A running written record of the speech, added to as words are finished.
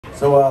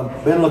So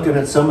I've been looking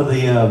at some of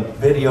the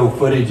video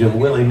footage of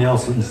Willie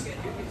Nelson's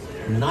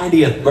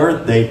 90th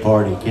birthday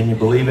party. Can you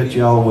believe it,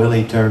 y'all?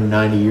 Willie turned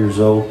 90 years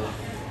old.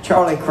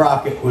 Charlie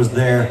Crockett was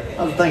there.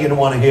 I was thinking of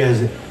one of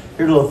his.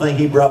 Here's a little thing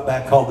he brought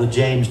back called the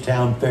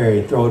Jamestown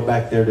Ferry. Throw it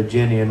back there to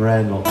Jenny and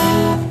Randall.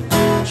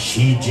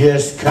 She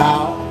just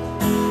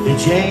caught the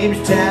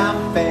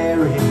Jamestown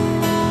Ferry.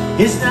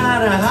 It's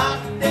not a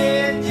hot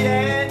day in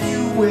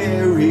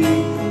January,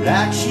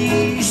 like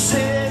she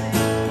said to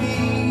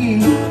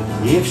me,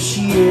 if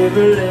she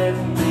ever let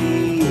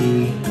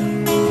me.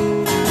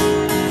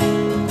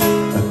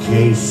 A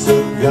case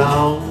of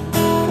gone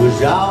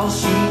was all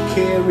she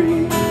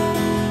carried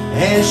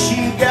as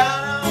she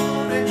got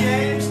on the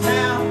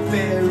Jamestown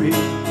Ferry.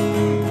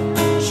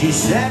 She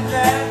said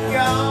that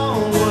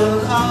gone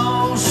was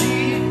all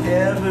she'd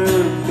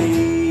ever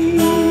be.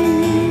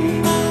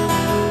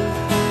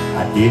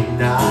 I did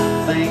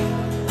not think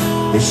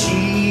that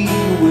she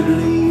would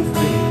leave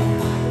me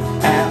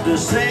after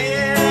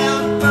saying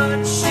how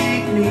much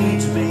she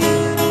needs me,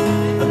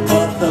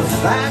 but the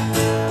fact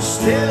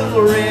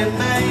still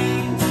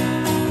remains.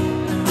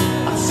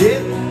 I'm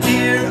sitting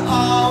here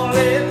all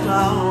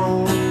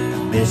alone,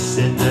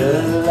 missing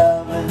the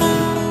loving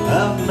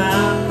of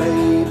my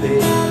baby.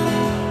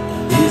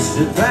 It's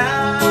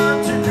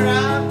about to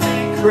drive me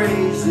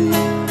crazy.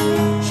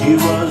 She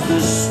was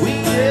the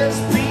sweetest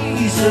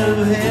piece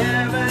of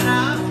heaven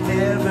I've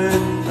ever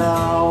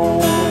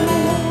known.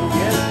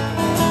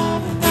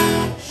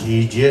 Yeah.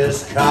 She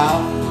just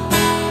caught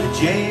the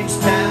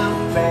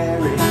Jamestown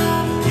Ferry.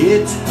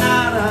 It's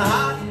not a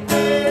hot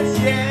day in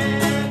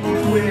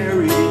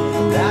January,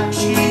 like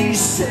she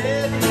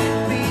said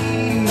it'd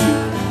be,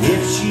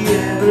 if she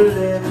ever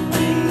let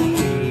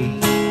me.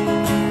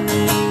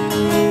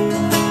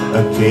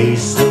 A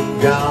case of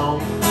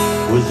gone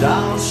was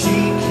all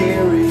she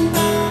carried,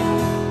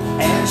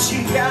 and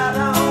she got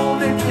on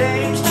the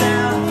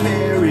Jamestown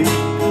Ferry.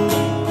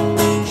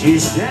 She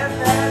said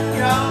that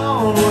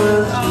gone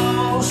was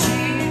all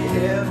she'd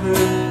ever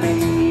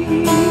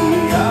be.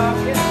 Oh,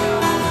 yeah.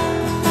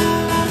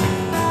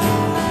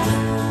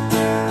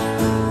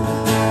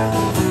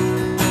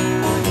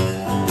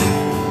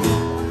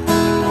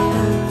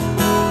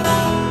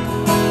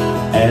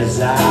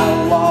 As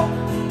I walk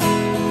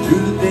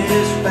through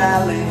this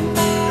valley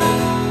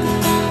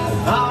of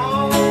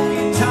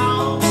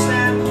honky-tonks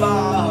and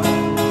bars,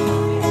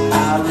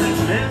 I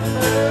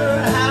remember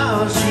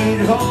how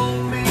she'd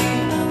hold me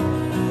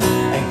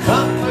and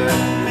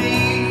comfort me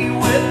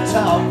with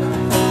talk.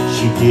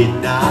 She did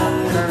not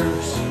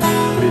curse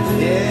with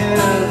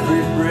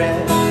every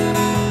breath.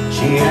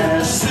 She had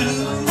a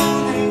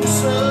soothing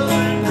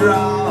southern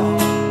drawl.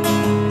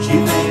 She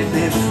made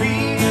me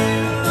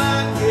feel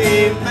like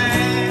a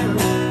man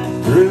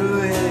through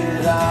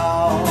it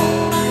all.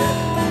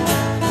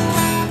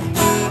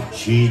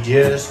 She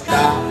just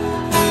caught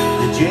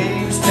the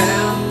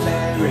Jamestown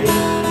Ferry.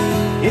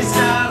 It's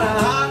not a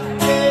hot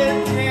day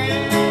in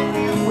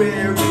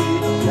January,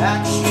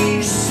 like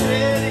she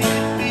said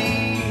it'd be,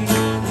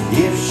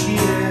 if she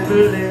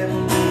ever let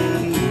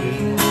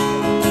me.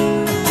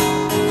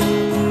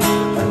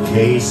 A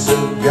case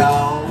of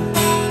gone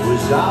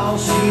was all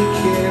she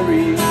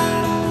carried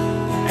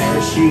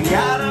as she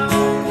got